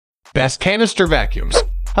Best Canister Vacuums.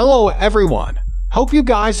 Hello everyone, hope you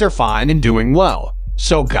guys are fine and doing well.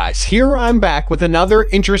 So guys, here I'm back with another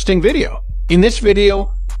interesting video. In this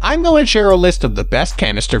video, I'm going to share a list of the best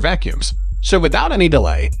canister vacuums. So without any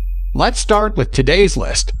delay, let's start with today's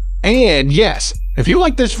list. And yes, if you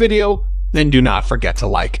like this video, then do not forget to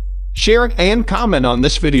like, share, and comment on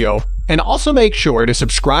this video, and also make sure to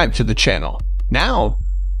subscribe to the channel. Now,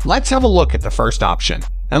 let's have a look at the first option,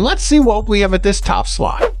 and let's see what we have at this top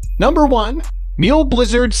slot. Number 1. Mule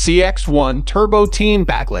Blizzard CX1 Turbo Teen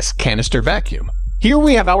Backless Canister Vacuum. Here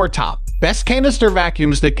we have our top best canister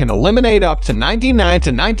vacuums that can eliminate up to 99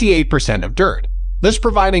 to 98% of dirt, thus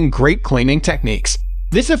providing great cleaning techniques.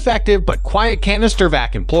 This effective but quiet canister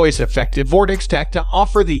vac employs effective vortex tech to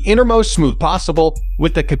offer the innermost smooth possible,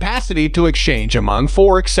 with the capacity to exchange among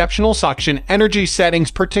 4 exceptional suction energy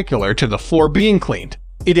settings particular to the floor being cleaned.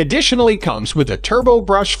 It additionally comes with a turbo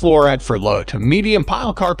brush floor head for low to medium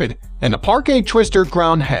pile carpet and a parquet twister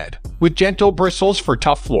ground head with gentle bristles for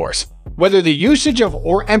tough floors. Whether the usage of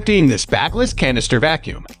or emptying this backless canister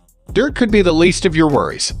vacuum, dirt could be the least of your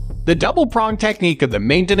worries. The double-prong technique of the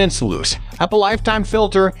maintenance loose, HEPA lifetime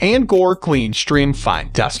filter, and Gore Clean Stream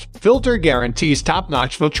Fine Dust filter guarantees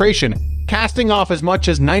top-notch filtration, casting off as much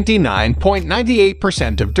as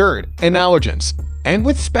 99.98% of dirt and allergens, and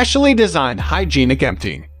with specially designed hygienic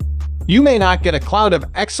emptying. You may not get a cloud of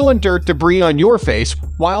excellent dirt debris on your face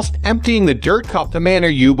whilst emptying the dirt cup the manner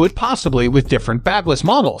you would possibly with different bagless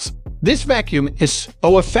models. This vacuum is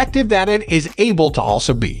so effective that it is able to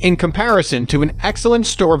also be in comparison to an excellent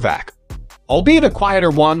store vac, albeit a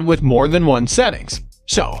quieter one with more than one settings.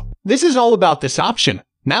 So, this is all about this option.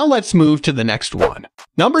 Now let's move to the next one.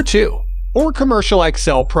 Number 2. Commercial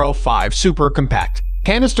XL Pro 5 Super Compact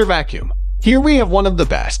Canister Vacuum. Here we have one of the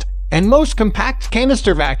best and most compact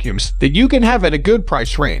canister vacuums that you can have at a good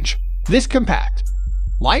price range. This compact,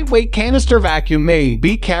 lightweight canister vacuum may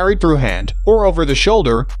be carried through hand or over the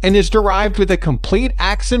shoulder and is derived with a complete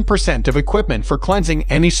accent percent of equipment for cleansing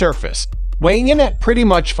any surface, weighing in at pretty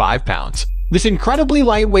much 5 pounds. This incredibly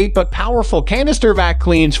lightweight but powerful canister vac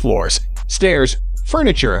cleans floors, stairs,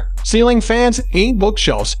 furniture, ceiling fans,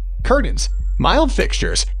 bookshelves, curtains, mild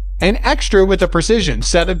fixtures, and extra with a precision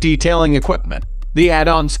set of detailing equipment. The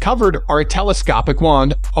add-ons covered are a telescopic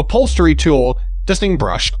wand, upholstery tool, dusting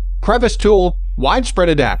brush, crevice tool, widespread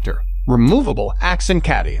adapter, removable accent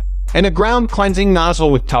caddy, and a ground cleansing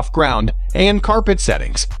nozzle with tough ground and carpet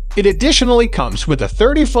settings. It additionally comes with a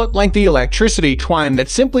 30-foot lengthy electricity twine that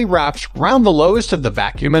simply wraps around the lowest of the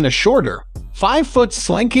vacuum and a shorter, 5-foot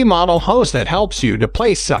slinky model hose that helps you to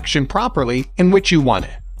place suction properly in which you want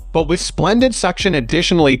it. But with splendid suction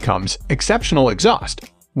additionally comes exceptional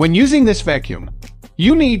exhaust. When using this vacuum,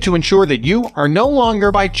 you need to ensure that you are no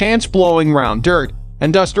longer by chance blowing around dirt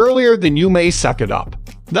and dust earlier than you may suck it up.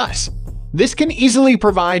 Thus, this can easily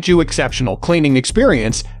provide you exceptional cleaning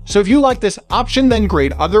experience, so if you like this option then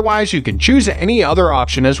great, otherwise you can choose any other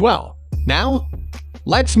option as well. Now,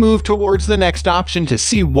 let's move towards the next option to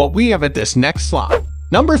see what we have at this next slot.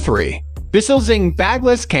 Number 3. Bissell-Zing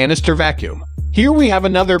Bagless Canister Vacuum. Here we have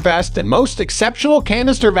another best and most exceptional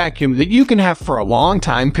canister vacuum that you can have for a long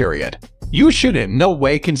time period. You should in no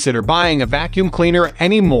way consider buying a vacuum cleaner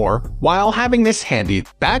anymore while having this handy,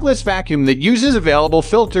 bagless vacuum that uses available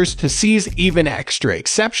filters to seize even extra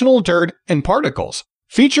exceptional dirt and particles.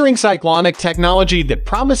 Featuring cyclonic technology that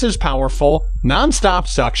promises powerful, non-stop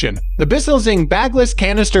suction, the Bissell-Zing Bagless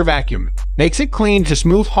Canister Vacuum makes it clean to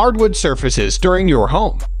smooth hardwood surfaces during your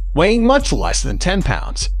home, weighing much less than 10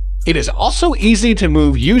 pounds. It is also easy to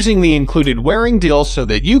move using the included wearing deal so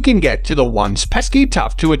that you can get to the ones pesky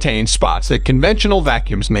tough to attain spots that conventional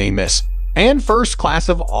vacuums may miss. And first class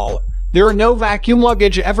of all, there are no vacuum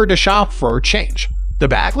luggage ever to shop for or change. The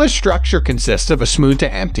backless structure consists of a smooth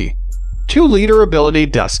to empty, 2-liter ability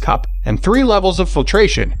dust cup and 3 levels of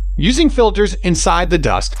filtration, using filters inside the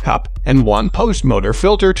dust cup and 1 post-motor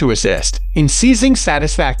filter to assist in seizing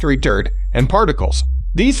satisfactory dirt and particles.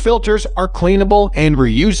 These filters are cleanable and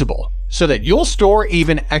reusable, so that you'll store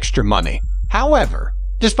even extra money. However,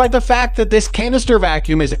 despite the fact that this canister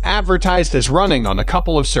vacuum is advertised as running on a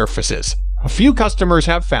couple of surfaces, a few customers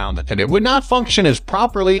have found that it would not function as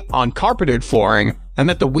properly on carpeted flooring and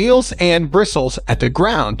that the wheels and bristles at the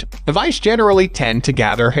ground device generally tend to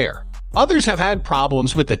gather hair. Others have had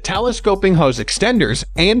problems with the telescoping hose extenders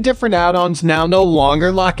and different add-ons now no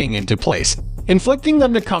longer locking into place, inflicting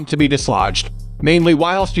them to come to be dislodged, mainly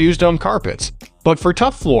whilst used on carpets. But for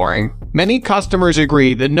tough flooring, many customers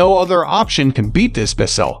agree that no other option can beat this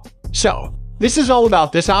Bissell. So, this is all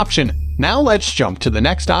about this option. Now let's jump to the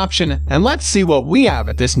next option and let's see what we have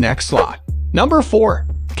at this next slot. Number 4.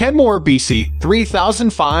 Kenmore BC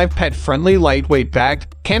 3005 Pet-Friendly Lightweight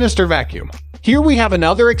Bagged Canister Vacuum. Here we have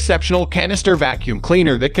another exceptional canister vacuum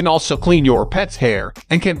cleaner that can also clean your pet's hair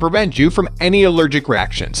and can prevent you from any allergic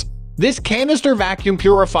reactions. This canister vacuum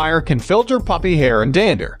purifier can filter puppy hair and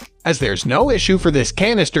dander, as there's no issue for this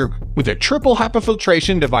canister with a triple HEPA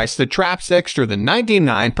filtration device that traps extra than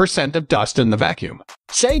 99% of dust in the vacuum.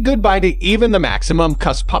 Say goodbye to even the maximum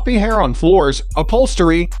cuss puppy hair on floors,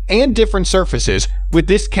 upholstery, and different surfaces with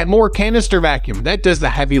this Kenmore canister vacuum that does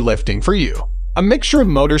the heavy lifting for you. A mixture of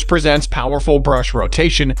motors presents powerful brush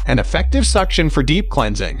rotation and effective suction for deep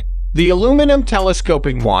cleansing. The aluminum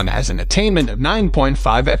telescoping wand has an attainment of 9.5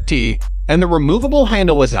 ft, and the removable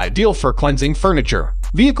handle is ideal for cleansing furniture,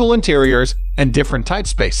 vehicle interiors, and different tight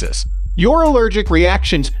spaces. Your allergic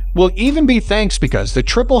reactions will even be thanks because the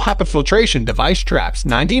triple HEPA filtration device traps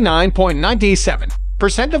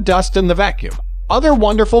 99.97% of dust in the vacuum. Other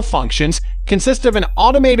wonderful functions consist of an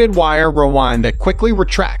automated wire rewind that quickly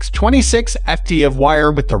retracts 26 ft of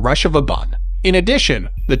wire with the rush of a button. In addition,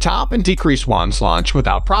 the top and decrease wands launch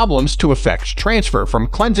without problems to effect transfer from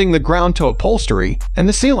cleansing the ground to upholstery and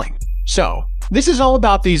the ceiling. So, this is all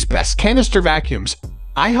about these best canister vacuums.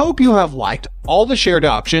 I hope you have liked all the shared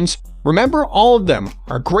options. Remember, all of them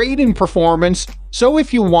are great in performance, so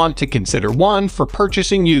if you want to consider one for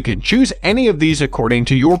purchasing, you can choose any of these according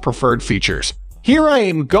to your preferred features. Here I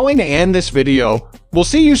am going to end this video. We'll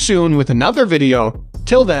see you soon with another video.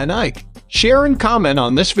 Till then, like, share, and comment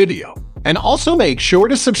on this video. And also make sure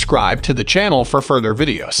to subscribe to the channel for further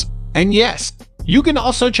videos. And yes, you can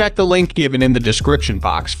also check the link given in the description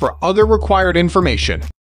box for other required information.